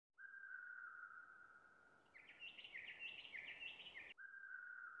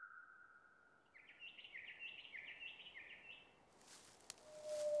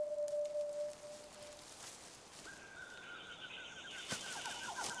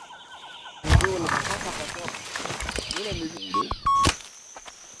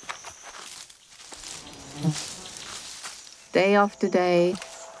Day after day,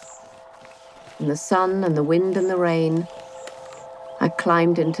 in the sun and the wind and the rain, I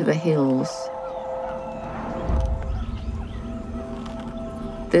climbed into the hills.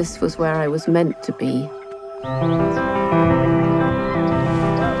 This was where I was meant to be.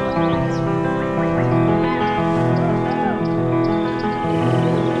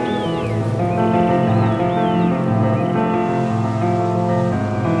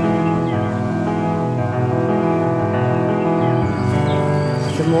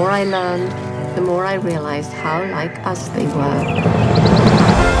 The more I learned, the more I realized how like us they were.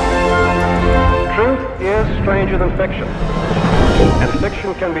 Truth is stranger than fiction, and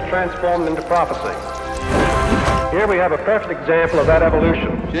fiction can be transformed into prophecy. Here we have a perfect example of that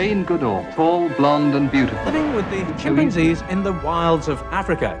evolution. Jane Goodall, tall, blonde and beautiful. Living with the chimpanzees in the wilds of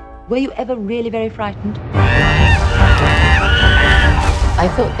Africa. Were you ever really very frightened? I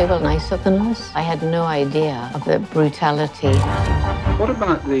thought they were nicer than us. I had no idea of their brutality. What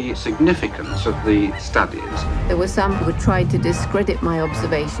about the significance of the studies? There were some who tried to discredit my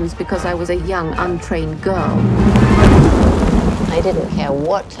observations because I was a young, untrained girl. I didn't care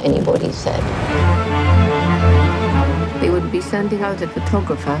what anybody said. They would be sending out a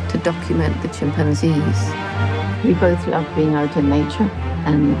photographer to document the chimpanzees. We both loved being out in nature,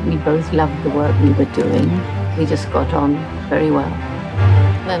 and we both loved the work we were doing. We just got on very well.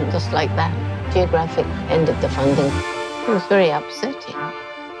 Then, just like that, Geographic ended the funding. It was very upsetting,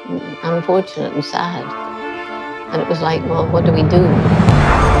 unfortunate and sad. And it was like, well, what do we do?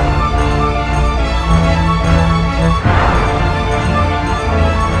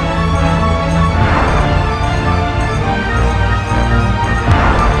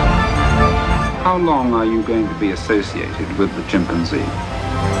 How long are you going to be associated with the chimpanzee?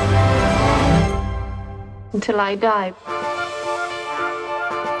 Until I die.